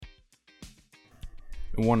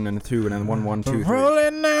1 and a 2 and then 1, 1, 2, 3.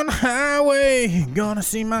 Rolling down the highway, gonna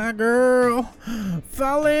see my girl.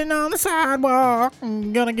 Falling on the sidewalk,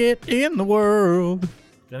 gonna get in the world.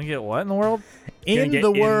 Gonna get what in the world? In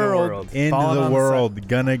the world. In Falling the on the world.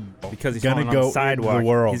 Gonna Because he's gonna falling on go the sidewalk, in the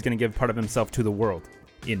world. he's going to give part of himself to the world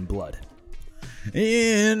in blood.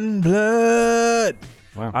 In blood.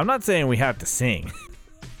 Wow. I'm not saying we have to sing.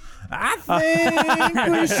 I think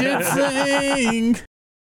we should sing.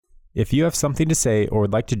 If you have something to say or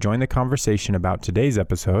would like to join the conversation about today's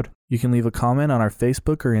episode, You can leave a comment on our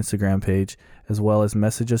Facebook or Instagram page, as well as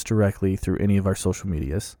message us directly through any of our social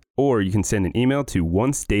medias. Or you can send an email to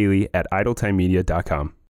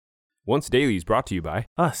oncedaily@idletimemedia.com. Once Daily is brought to you by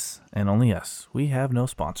Us, and only us. We have no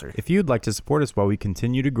sponsor. if you'd like to support us while we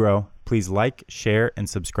continue to grow, please like, share, and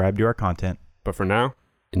subscribe to our content. But for now,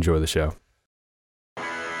 enjoy the show.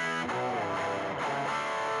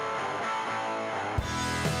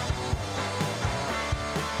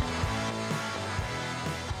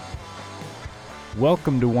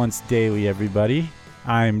 Welcome to Once Daily, everybody.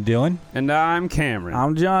 I'm Dylan, And I'm Cameron.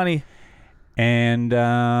 I'm Johnny. and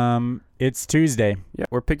it's Tuesday. Yeah,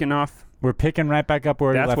 we're picking off. We're picking right back up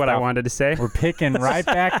where we That's left what off. I wanted to say. We're picking right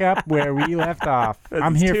back up where we left off.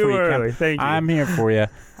 I'm It's here too for you, early. Cam. Thank you. I'm here for you.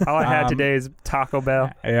 All I had Um, today is Taco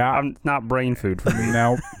Bell. Yeah. I'm not brain food for me.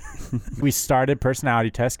 No. We started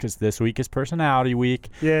personality tests because this week is personality week.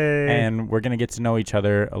 Yay. And we're going to get to know each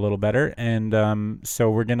other a little better. And so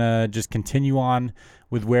we're going to just continue on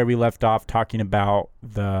with where we left off, talking about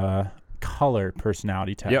the color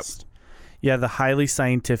personality test. Yeah, the highly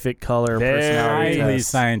scientific color Very personality Highly test.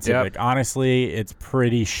 scientific. Honestly, it's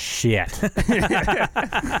pretty shit. All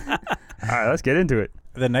right, let's get into it.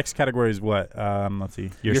 The next category is what? Let's see.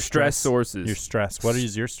 Your stress sources. Your stress. What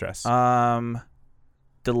is your stress?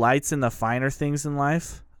 Delights in the finer things in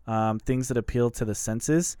life, things that appeal to the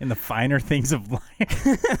senses. In the finer things of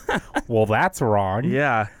life. Well, that's wrong.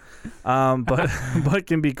 Yeah, but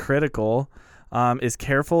can be critical. Is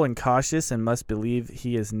careful and cautious and must believe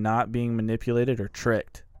he is not being manipulated or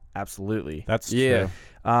tricked. Absolutely. That's Yeah.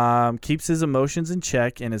 true. Keeps his emotions in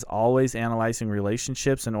check and is always analyzing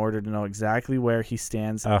relationships in order to know exactly where he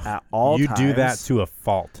stands at all you times. do that to a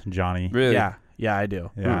fault, Johnny. Really? Yeah, I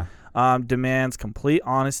do. Yeah. Demands complete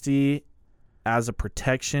honesty as a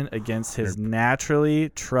protection against his naturally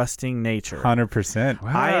trusting nature. 100%.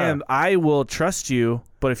 Wow. I will trust you,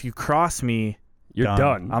 but if you cross me, You're Done.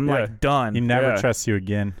 done. I'm Yeah. like done. He never Yeah. trusts you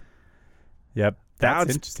again. Yep. That's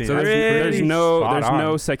That's interesting. So That's there's pretty no spot on.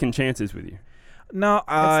 no second chances with you. No, It's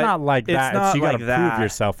not like it's that. not You got to like that. prove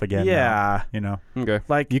yourself again. Yeah. though, you know, Okay.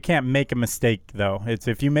 like you can't make a mistake though. It's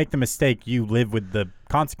if you make the mistake, you live with the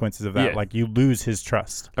consequences of that. Yeah. Like you lose his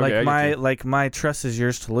trust. Okay, I get you. my trust is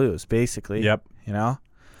yours to lose, basically. Yep. You know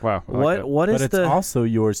Wow. I like that. what But is it's also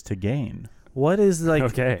yours to gain. what is like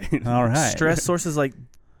Okay. All right. stress sources like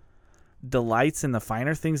delights in the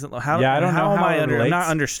finer things. How Yeah, I don't know am how I it I'm relates. not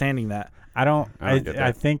understanding that. I don't. I don't get that.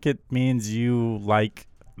 I think it means you like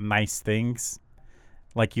nice things,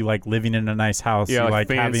 like you like living in a nice house. Yeah, you like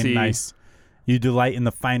having fancy- nice. You delight in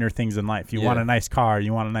the finer things in life. You want Yeah. a nice car.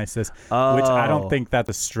 You want a nice this, Oh, which I don't think that's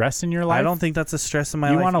a stress in your life. I don't think that's a stress in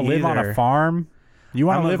my you life. want to live on a either. farm. You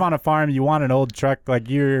want I'm to a- live on a farm. You want an old truck. Like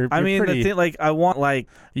you're I mean, pretty, the thing, like I want like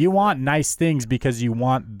you want nice things because you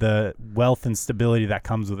want the wealth and stability that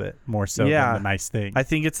comes with it more so Yeah. than the nice thing. I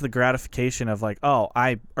think it's the gratification of like, oh,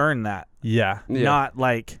 I earned that, yeah. Yeah. not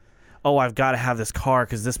like, oh, I've got to have this car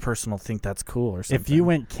because this person will think that's cool or something. If you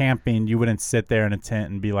went camping, you wouldn't sit there in a tent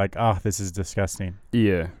and be like, "Oh, this is disgusting."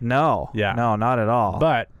 Yeah. no, Yeah. no, not at all.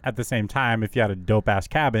 But at the same time, if you had a dope ass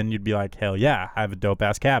cabin, you'd be like, "Hell yeah, I have a dope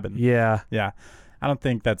ass cabin." yeah, Yeah. I don't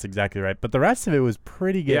think that's exactly right, but the rest of it was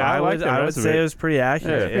pretty good. Yeah, I like would the I would rest of say it. it was pretty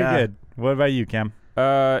accurate. pretty Yeah, good. What about you, Cam?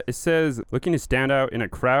 It says looking to stand out in a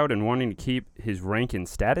crowd and wanting to keep his rank and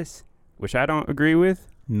status, which I don't agree with.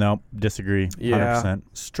 Nope, disagree. Yeah. 100%.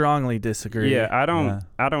 Strongly disagree. Yeah, I don't. Yeah.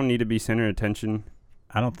 I don't need to be center of attention.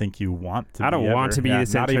 I don't think you want to. I don't be want ever. to be Yeah, the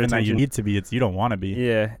center Not of even that you attention. need to be. It's you don't want to be.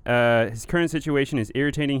 Yeah. His current situation is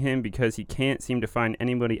irritating him because he can't seem to find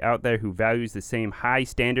anybody out there who values the same high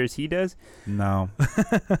standards he does. No.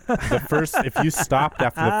 If you stopped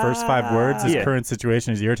after the first 5 words, his Yeah. current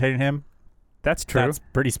situation is irritating him. That's true. That's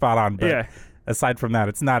pretty spot on. But yeah. aside from that,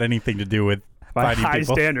 it's not anything to do with By finding high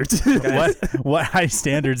people. standards. What high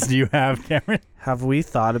standards do you have, Cameron? Have we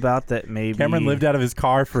thought about that? Maybe Cameron lived out of his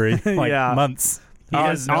car for Yeah. months. He on,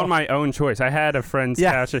 has on my own choice. I had a friend's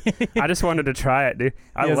Yeah. couch. I just wanted to try it, dude.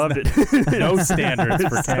 I has loved no- it. no standards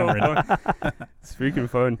for It's so Cameron. fun. It's freaking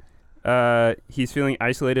fun. He's feeling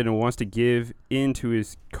isolated and wants to give in to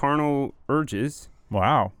his carnal urges.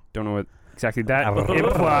 Wow. Don't know what exactly that Oh.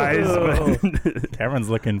 implies. Cameron's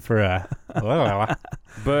looking for a.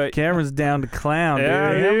 But Cameron's down to clown,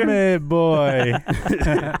 Yeah, dude. Damn it, boy.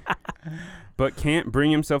 but can't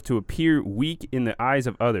bring himself to appear weak in the eyes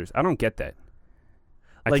of others. I don't get that.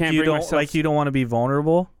 I Like can't you bring don't myself. like you don't want to be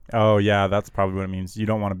vulnerable. Oh yeah, that's probably what it means. You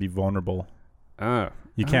don't want to be vulnerable.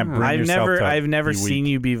 You can't bring I've yourself never to I've never be weak. seen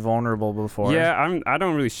you be vulnerable before. Yeah, I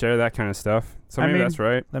don't really share that kind of stuff. So I maybe mean, that's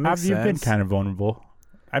right. that makes You've been sense. kind of vulnerable.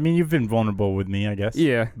 I mean, you've been vulnerable with me, I guess.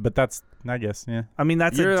 Yeah. But that's, I guess, yeah. I mean,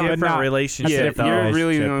 that's You're a like different not- relationship. Yeah, different you're though.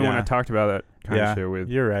 really the relationship, only one I yeah. talked about that kind Yeah, of shit with.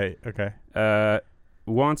 You're right. Okay.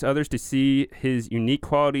 Wants others to see his unique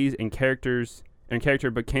qualities and character,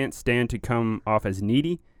 but can't stand to come off as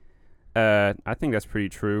needy. I think that's pretty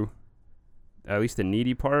true. At least the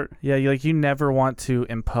needy part. Yeah, you never want to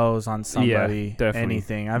impose on somebody definitely.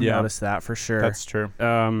 anything. I've Yeah. noticed that for sure. That's true.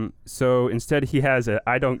 So instead he has a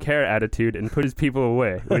I don't care attitude and pushes people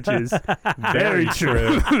away, which is very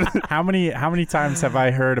true. How many times have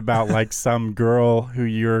I heard about like some girl who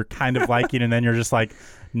you're kind of liking and then you're just like,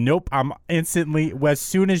 nope, I'm instantly, as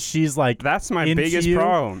soon as she's like, That's my into biggest you,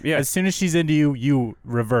 problem. Yeah. as soon as she's into you, you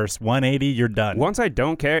reverse 180, you're done. Once I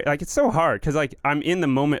don't care, like it's so hard because like I'm in the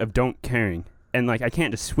moment of don't caring, and like I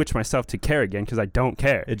can't just switch myself to care again because I don't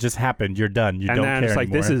care. It just happened. You're done. You and don't then care it's like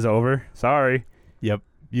anymore. this is over. Sorry. Yep.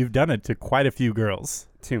 You've done it to quite a few girls.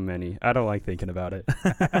 Too many. I don't like thinking about it.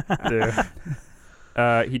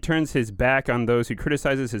 He turns his back on those who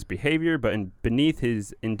criticizes his behavior, but beneath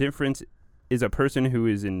his indifference is a person who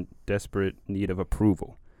is in desperate need of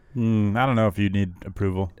approval. I don't know if you need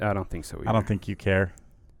approval. I don't think so either. I don't think you care.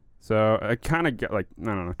 So I kind of got like, I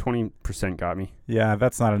don't know, 20% got me. Yeah,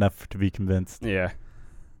 that's not enough to be convinced. Yeah.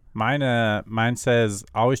 Mine says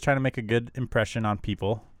always trying to make a good impression on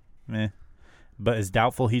people, but is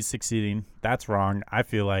doubtful he's succeeding. That's wrong. I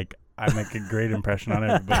feel like I make a great impression on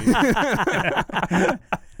everybody.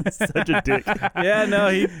 Such a dick. Yeah, no,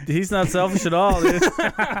 he's not selfish at all, dude.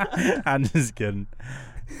 I'm just kidding.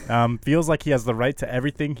 Feels like he has the right to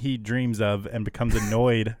everything he dreams of and becomes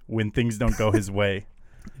annoyed when things don't go his way.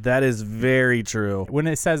 That is very true. When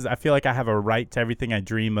it says I feel like I have a right to everything I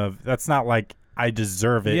dream of, that's not like I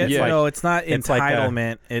deserve it. Yeah, It's like, no, it's not it's like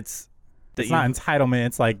entitlement. it's not entitlement.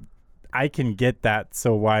 It's like I can get that,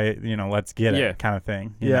 so why, let's get Yeah. it kind of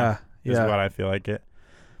thing. you know, Yeah, is yeah. what I feel like it.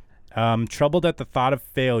 Troubled at the thought of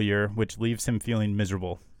failure, which leaves him feeling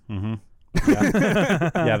miserable. Mm-hmm.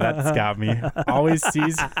 Yeah, that's got me. Always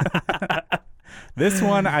sees. This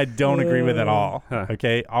one I don't agree with at all. Huh.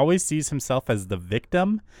 Okay, always sees himself as the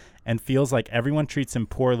victim and feels like everyone treats him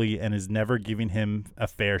poorly and is never giving him a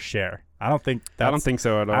fair share. I don't think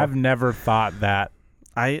so at all. I've never thought that.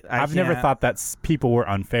 I've never thought that people were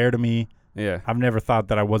unfair to me. Yeah. I've never thought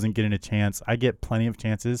that I wasn't getting a chance. I get plenty of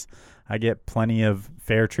chances. I get plenty of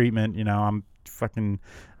fair treatment. I'm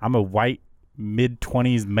a white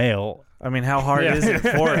mid-20s male. I mean, how hard is it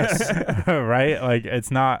for us? Right? Like,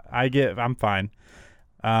 I'm fine.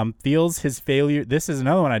 Feels his failure. This is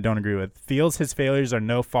another one I don't agree with. Feels his failures are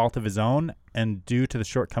no fault of his own and due to the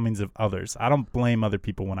shortcomings of others. I don't blame other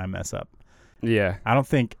people when I mess up. Yeah. I don't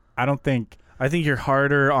think I think you're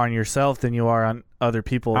harder on yourself than you are on other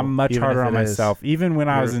people. I'm much even harder if on it is myself. Even when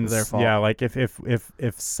I was in their fault. yeah, like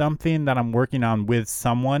if something that I'm working on with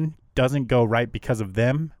someone doesn't go right because of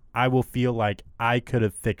them, I will feel like I could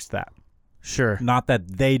have fixed that. Sure. Not that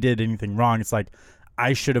they did anything wrong. It's like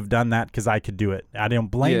I should have done that because I could do it. I don't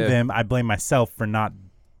blame them. I blame myself for not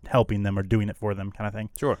helping them or doing it for them, kind of thing.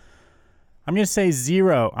 Sure. I'm gonna say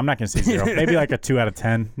 0. I'm not gonna say 0. Maybe like a 2 out of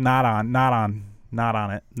 10. Not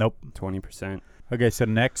on it. Nope. 20%. Okay, so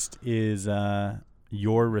next is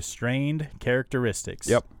your restrained characteristics.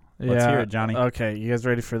 Yep. Let's hear it, Johnny. Okay, you guys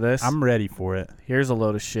ready for this? I'm ready for it. Here's a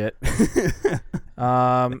load of shit.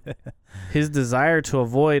 His desire to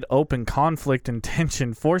avoid open conflict and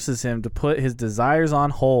tension forces him to put his desires on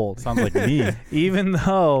hold, Sounds like me. even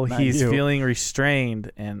though Not he's you. feeling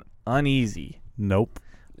restrained and uneasy. Nope.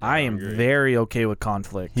 I am very okay with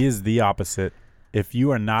conflict. He is the opposite. If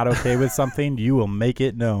you are not okay with something, you will make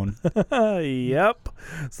it known. Yep.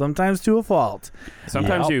 Sometimes to a fault.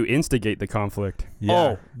 Sometimes you instigate the conflict.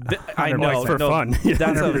 Oh, I know. for fun. That's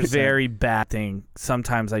a 100%. very bad thing.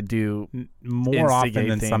 Sometimes I do. More often Instigate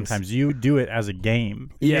than things. sometimes. You do it as a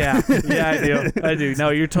game. Yeah. Yeah, I do. No,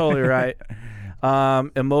 you're totally right.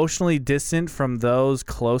 Emotionally distant from those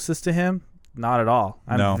closest to him? Not at all.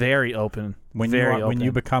 I'm No. very open. When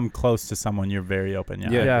you become close to someone, you're very open. Yeah,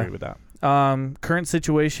 Yeah. I agree with that. Current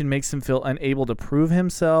situation makes him feel unable to prove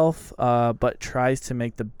himself, but tries to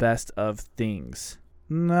make the best of things.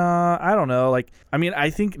 No, I don't know. I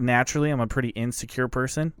think naturally I'm a pretty insecure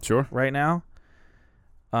person Sure. right now.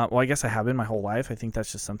 Well, I guess I have been my whole life. I think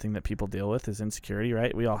that's just something that people deal with is insecurity,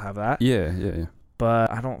 right? We all have that. Yeah.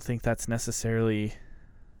 But I don't think that's necessarily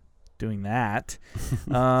doing that.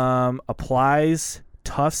 Applies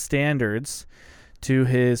tough standards to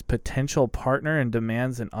his potential partner and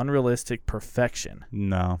demands an unrealistic perfection.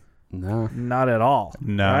 No, Not at all.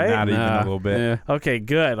 Right? not even a little bit. Yeah. Okay,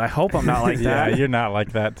 good. I hope I'm not like Yeah, that. you're not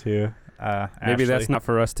like that too. Maybe that's Ashley. not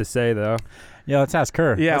for us to say, though. Yeah, let's ask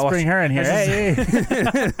her. Yeah, let's well, bring her in here.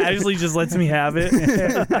 Hey. Ashley just lets me have it.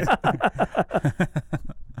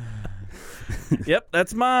 Yep,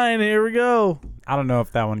 that's mine. Here we go. I don't know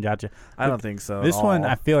if that one got you. I don't think so. This at one all.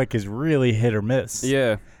 I feel like is really hit or miss.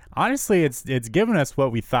 Yeah. Honestly, it's given us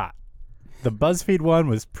what we thought. The BuzzFeed one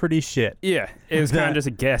was pretty shit. Yeah. It was kind of just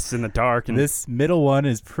a guess in the dark. And This middle one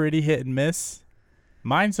is pretty hit and miss.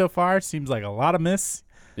 Mine so far seems like a lot of miss.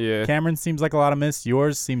 yeah. Cameron seems like a lot of miss.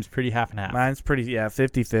 Yours seems pretty half and half. Mine's pretty,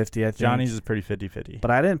 50-50, I think. Johnny's is pretty 50-50. But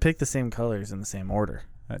I didn't pick the same colors in the same order.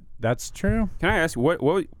 That's true. Can I ask, what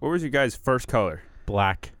was your guys' first color?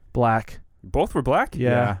 Black. Black. Both were black?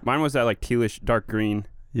 Yeah. Mine was that like tealish dark green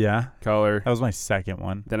Yeah. color. That was my second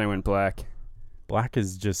one. Then I went black. Black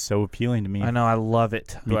is just so appealing to me. I know. I love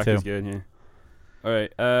it. Me Black too. is good, yeah. All right.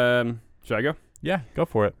 Should I go? Yeah, go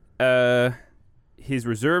for it. His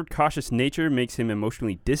reserved, cautious nature makes him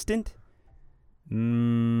emotionally distant. I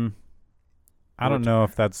don't know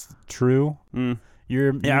if that's true. Mm.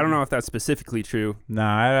 Yeah, I don't know if that's specifically true.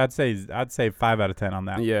 Nah, I'd say 5 out of 10 on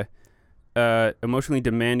that. Yeah. Emotionally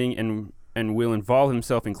demanding and will involve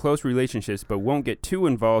himself in close relationships, but won't get too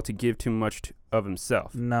involved to give too much of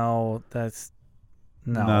himself. No, that's...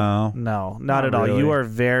 No. No, not Not at all.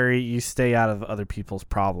 really. You stay out of other people's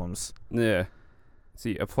problems. Yeah.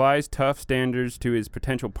 See, applies tough standards to his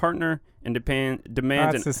potential partner and demands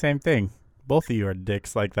That's the same thing. Both of you are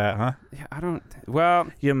dicks like that, huh? Yeah, I don't. Well,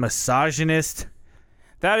 You misogynist.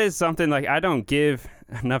 that is something like I don't give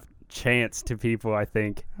enough chance to people. I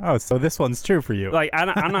think Oh, so this one's true for you. like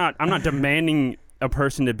I'm not demanding a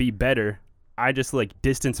person to be better. I just like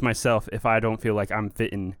distance myself if I don't feel like I'm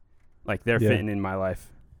fitting, like they're Yeah. fitting in my life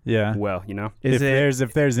yeah. well. You know. Is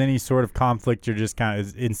If there's any sort of conflict, you're just kind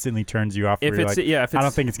of instantly turns you off. If where you're it's like, if it's I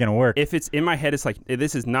don't think it's gonna work. if it's in my head, it's like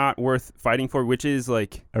this is not worth fighting for, which is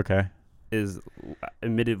like Okay. is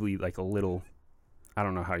admittedly like a little. I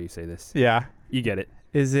don't know how you say this. Yeah. You get it.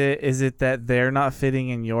 Is it that they're not fitting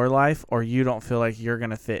in your life, or you don't feel like you're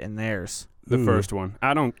gonna fit in theirs? The Ooh. first one.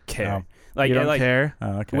 I don't care. Oh. Like you don't like care?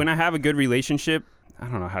 Oh, okay. when I have a good relationship, I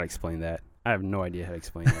don't know how to explain that. I have no idea how to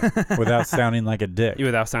explain that Without sounding like a dick.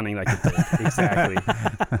 without sounding like a dick. Exactly.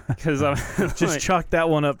 Because I'm Just like, chalk that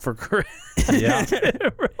one up for Chris. Yeah.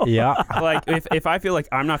 Yeah. like if I feel like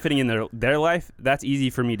I'm not fitting in their life, that's easy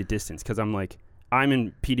for me to distance because I'm like I'm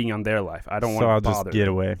impeding on their life. I don't So I'll want to just bother. get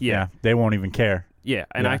away. Yeah. They won't even care. Yeah,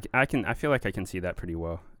 and Yeah. I feel like I can see that pretty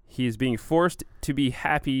well. He is being forced to be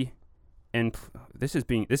happy, and this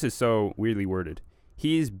is so weirdly worded.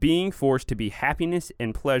 He is being forced to be happiness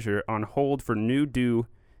and pleasure on hold for new due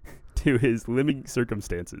to his limiting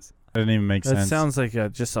circumstances. That didn't even make That sense. sounds like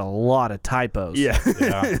just a lot of typos. Yeah.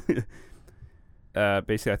 Yeah.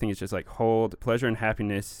 Basically, I think it's just like hold pleasure and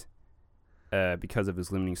happiness because of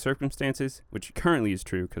his limiting circumstances, which currently is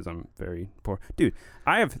true because I'm very poor. Dude,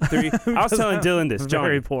 I have 3. I was telling Dylan this. John,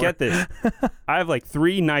 Very poor. get this. I have like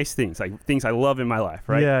 3 nice things, like things I love in my life,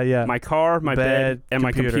 right? Yeah. My car, my bed, and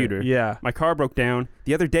my computer. Yeah. My car broke down.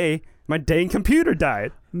 The other day, my dang computer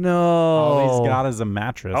died. No. All he's got is a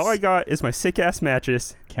mattress. All I got is my sick-ass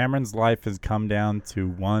mattress. Cameron's life has come down to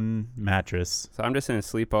one mattress. So I'm just going to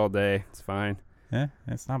sleep all day. It's fine. Yeah,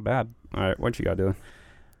 it's not bad. All right, what you got, Dylan?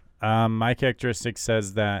 My characteristic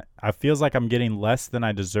says that I feels like I'm getting less than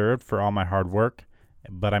I deserved for all my hard work,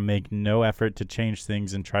 but I make no effort to change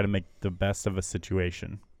things and try to make the best of a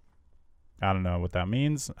situation. I don't know what that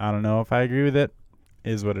means. I don't know if I agree with it.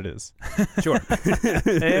 Is what it is. Sure.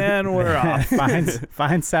 And we're off.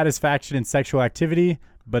 Finds satisfaction in sexual activity,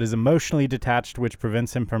 but is emotionally detached, which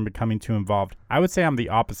prevents him from becoming too involved. I would say I'm the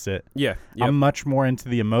opposite. Yeah. Yep. I'm much more into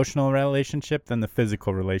the emotional relationship than the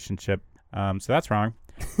physical relationship. So that's wrong.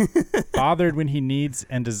 Bothered when his needs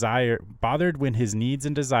and desires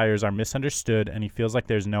are misunderstood, and he feels like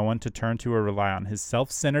there's no one to turn to or rely on. His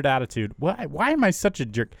self-centered attitude. Why am I such a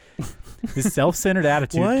jerk? His self-centered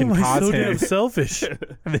attitude Why can am I cause so him. damn selfish?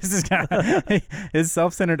 This is his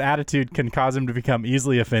self-centered attitude can cause him to become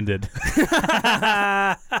easily offended.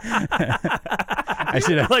 I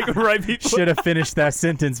should have like right before. finished that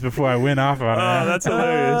sentence before I went off on Oh, it. that's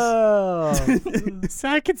hilarious. Oh. So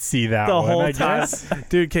I could see that The one, whole I time. guess.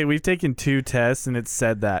 Dude, okay, we've taken 2 tests and it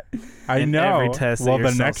said that. I in know. every test that Well,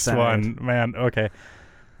 you're the next one, self-centered. man. Okay.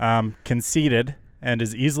 Conceited. and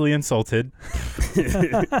is easily insulted.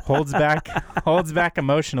 holds back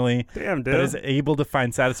emotionally, Damn, but is able to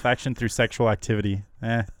find satisfaction through sexual activity.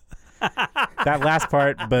 That last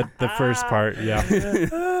part, but the first part, yeah.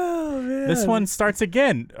 Oh, man. This one starts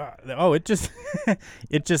again.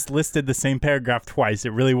 It just listed the same paragraph twice. It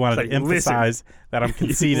really wanted It's to like, emphasize that I'm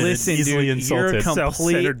conceited Listen, and easily dude, insulted. you're a complete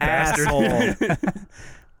Self-centered bastard. asshole.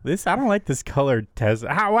 I don't like this color test.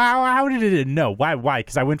 How did it know? Why?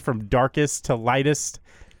 Because I went from darkest to lightest,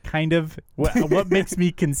 kind of. What makes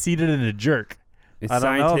me conceited and a jerk? It's I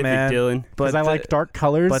don't know, scientific, man. Dylan. Because I like dark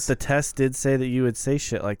colors. But the test did say that you would say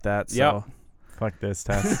shit like that. So. Fuck this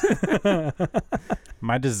test.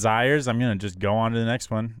 My desires, I'm going to just go on to the next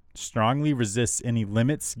one. Strongly resists any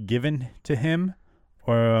limits given to him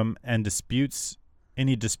and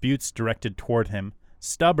any disputes directed toward him.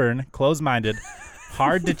 Stubborn, close-minded,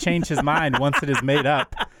 hard to change his mind once it is made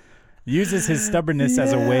up. Uses his stubbornness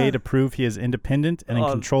as a way to prove he is independent and in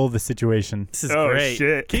control of the situation. This is Oh, great.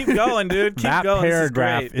 shit. Keep going, dude. Keep That going.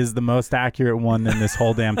 paragraph This is is the most accurate one in this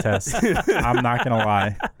whole damn test. I'm not going to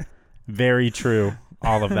lie. Very true.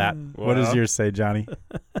 All of that. What does Wow. yours say, Johnny?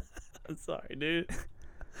 I'm sorry, dude.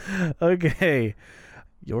 Okay.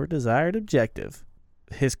 Your desired objective.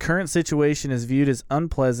 His current situation is viewed as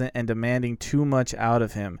unpleasant and demanding too much out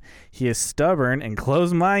of him. He is stubborn and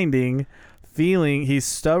close-minded, feeling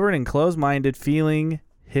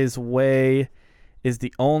his way is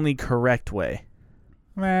the only correct way.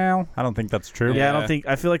 Well, I don't think that's true. Yeah, Yeah.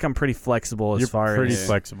 I feel like I'm pretty flexible as You're far pretty as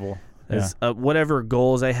flexible. whatever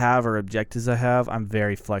goals I have or objectives I have, I'm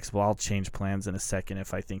very flexible. I'll change plans in a second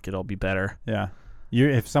if I think it'll be better. Yeah.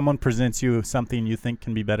 If someone presents you something you think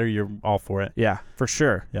can be better, you're all for it. Yeah, for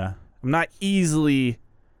sure. Yeah. I'm not easily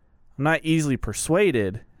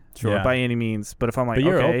persuaded Yeah. by any means, but if I'm like, But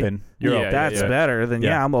you're okay, open. You're Yeah, open. that's yeah. better, then Yeah.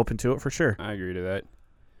 yeah, I'm open to it for sure. I agree to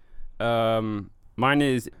that. Mine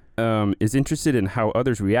is interested in how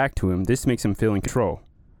others react to him. This makes him feel in control.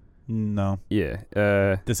 No.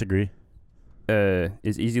 Yeah. Disagree.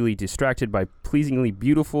 Is easily distracted by pleasingly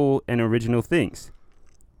beautiful and original things.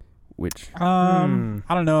 Which I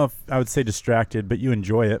don't know if I would say distracted, but you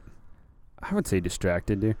enjoy it. I would say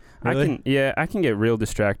distracted, dude. Really? I can get real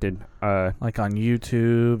distracted. Like on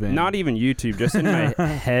YouTube and Not even YouTube, just in my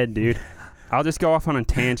head, dude. I'll just go off on a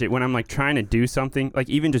tangent when I'm like trying to do something, like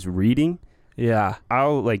even just reading. yeah.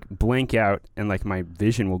 I'll like blank out and like my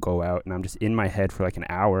vision will go out and I'm just in my head for like an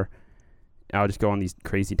hour. I'll just go on these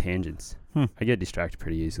crazy tangents. I get distracted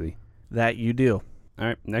pretty easily. That you do. All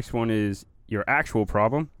right, next one is your actual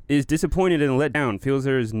problem. Is disappointed and let down. Feels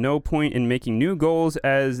there is no point in making new goals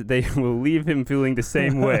as they will leave him feeling the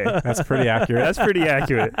same way. That's pretty accurate. That's pretty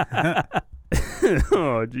accurate.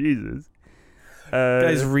 Oh, Jesus.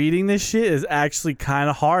 Guys, reading this shit is actually kind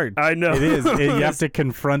of hard I know. It is. You have to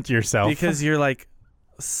confront yourself. because you're like,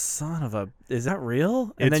 son of a, is that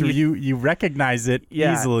real? And It's then you recognize it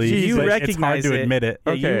Yeah, easily. you but recognize it's hard to it. admit it.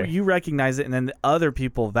 Yeah, Okay. you recognize it, and then the other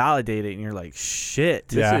people validate it, and you're like,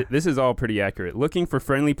 shit. Yeah. This is all pretty accurate. Looking for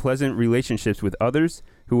friendly, pleasant relationships with others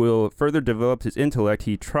who will further develop his intellect,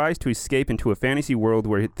 he tries to escape into a fantasy world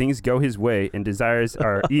where things go his way and desires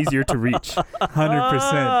are easier to reach.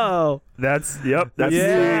 100%. Oh, That's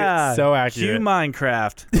yeah. so Cue accurate.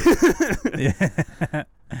 Minecraft.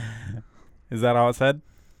 Is that all it said?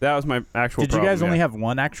 That was my actual Did you problem. guys only have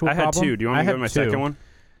one actual I had problem? two. Do you want me to go to my second one?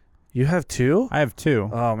 You have two? I have two.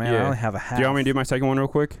 Oh, man, I Yeah. only have a half. Do you want me to do my second one real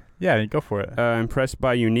quick? Yeah, go for it. Impressed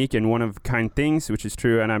by unique and one-of-kind things, which is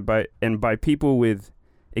true, and by people with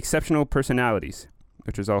exceptional personalities,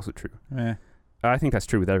 which is also true. I think that's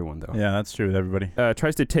true with everyone, though. Yeah, that's true with everybody.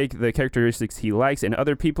 Tries to take the characteristics he likes in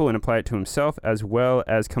other people and apply it to himself, as well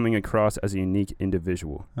as coming across as a unique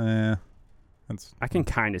individual. I can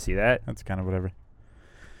kind of see that. That's kind of whatever.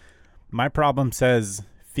 My problem says,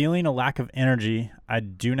 feeling a lack of energy, I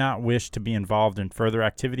do not wish to be involved in further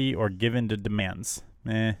activity or given to demands.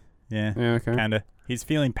 Yeah, Yeah, okay. kind of. He's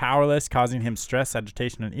feeling powerless, causing him stress,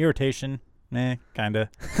 agitation, and irritation. Kind of.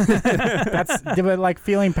 But like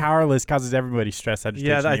feeling powerless causes everybody stress, agitation,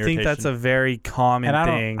 Yeah, and I irritation. think that's a very common and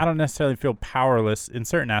thing. I don't necessarily feel powerless in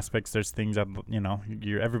certain aspects. There's things that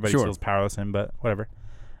everybody Sure. feels powerless in, but whatever.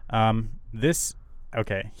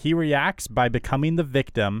 He reacts by becoming the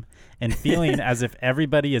victim and feeling as if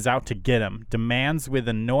everybody is out to get him. Demands with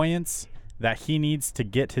annoyance that he needs to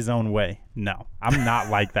get his own way. No, I'm not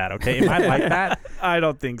like that. Okay, am I like that? I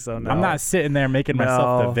don't think so. No. I'm not sitting there making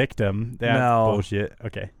myself the No. victim. That's No. bullshit.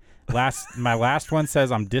 Okay. My last one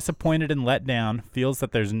says, I'm disappointed and let down, feels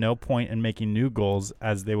that there's no point in making new goals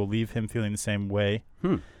as they will leave him feeling the same way.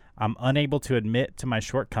 I'm unable to admit to my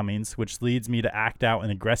shortcomings, which leads me to act out in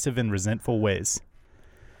aggressive and resentful ways.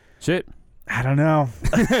 Shit. I don't know.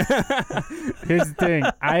 Here's the thing.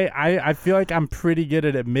 I feel like I'm pretty good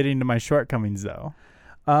at admitting to my shortcomings, though.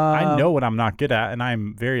 I know what I'm not good at, and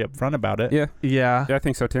I'm very upfront about it. Yeah. Yeah. Yeah, I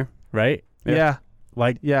think so too. Right? Yeah.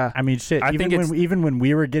 Like, Yeah. I mean, shit. I think Even when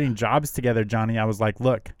we were getting jobs together, Johnny, I was like,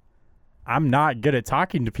 look, I'm not good at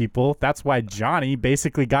talking to people. That's why Johnny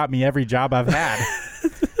basically got me every job I've had.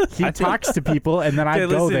 He talks to people, and then I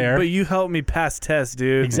go there. But you helped me pass tests,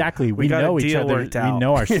 dude. Exactly. We got a know each deal other. worked We out.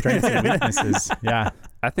 know our strengths and weaknesses. Yeah.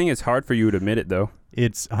 I think it's hard for you to admit it though.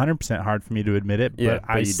 It's 100% hard for me to admit it, but Yeah, but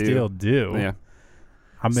I you do. still do. Yeah.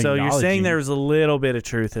 I'm So you're saying acknowledging- there's a little bit of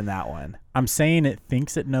truth in that one. I'm saying it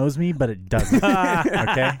thinks it knows me, but it doesn't.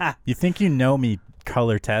 Okay? You think you know me,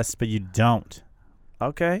 color test, but you don't.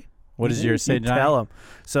 Okay. What does yours say, You Johnny? tell him.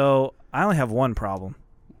 So I only have one problem.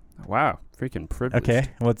 Wow. Freaking privileged. Okay.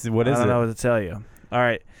 What is I it? don't know what to tell you. All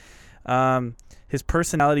right. His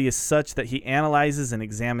personality is such that he analyzes and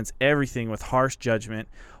examines everything with harsh judgment,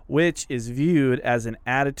 which is viewed as an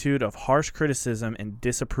attitude of harsh criticism and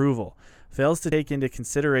disapproval. Fails to take into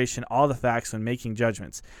consideration all the facts when making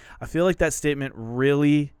judgments. I feel like that statement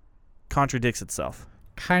really contradicts itself,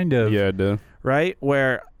 Kind of. Yeah, duh. right?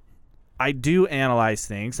 Where I do analyze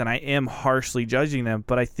things and I am harshly judging them,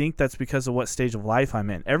 but I think that's because of what stage of life I'm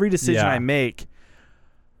in. Every decision Yeah. I make,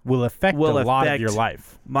 Will affect Will a lot of affect your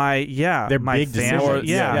life. They're my big decisions. family, More,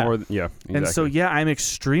 yeah. More, yeah. Exactly. And so, yeah, I'm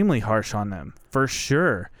extremely harsh on them, for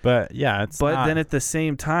sure. But yeah, it's But not. then at the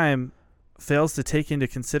same time, fails to take into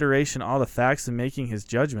consideration all the facts in making his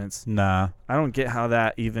judgments. Nah. I don't get how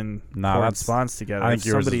that even Nah, that's- corresponds together. I think If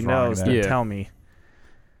yours somebody is wrong knows, there. then Yeah. tell me.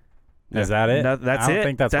 Is that it? No, that's I don't it.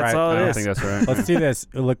 think that's right. all I it don't is. think that's right. Let's do this.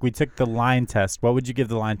 Look, we took the line test. What would you give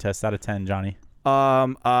the line test out of 10, Johnny?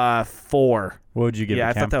 4. What would you give Yeah,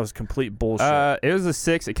 I it, Cam? thought that was complete bullshit. It was a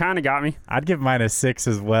 6. It kind of got me. I'd give mine a 6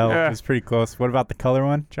 as well. Yeah. It was pretty close. What about the color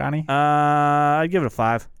one, Johnny? I'd give it a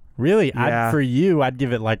 5. Really? Yeah. For you, I'd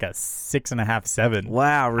give it like a 6.5, 7.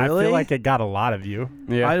 Wow, really? I feel like it got a lot of you.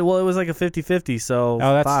 Yeah. Well, it was like a 50-50, so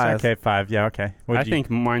Oh, that's 5. okay. 5. Yeah, okay. I think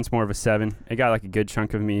mine's more of a 7. It got like a good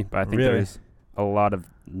chunk of me, but I think Really? there's a lot of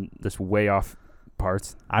just way off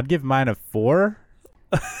parts. I'd give mine a 4.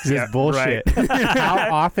 Just Yeah, bullshit. How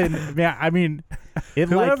often? Man, I mean,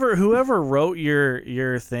 Whoever wrote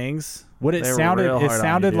your things, what it they were sounded. real It hard on you,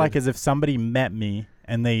 sounded dude. like as if somebody met me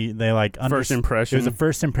and they like First It impression. was a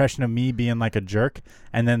first impression of me being like a jerk,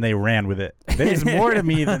 and then they ran with it. There's more to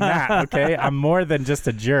me than that. Okay, I'm more than just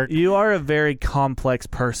a jerk. you are a very complex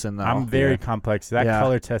person, though. I'm very complex. That Yeah.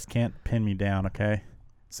 color test can't pin me down. Okay,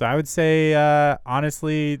 so I would say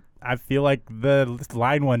honestly, I feel like the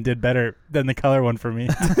line one did better than the color one for me.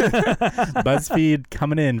 BuzzFeed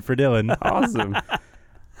coming in for Dylan. awesome.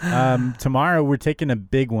 Tomorrow we're taking a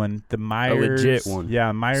big one, the Myers, legit one.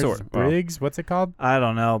 Yeah, Myers Sort of. Wow. Briggs. What's it called? I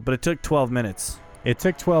don't know, but it took 12 minutes. It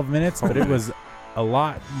took 12 minutes, but it was a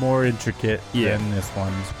lot more intricate Yeah. than this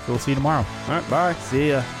one. So we'll see you tomorrow. All right, bye. See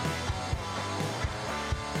ya.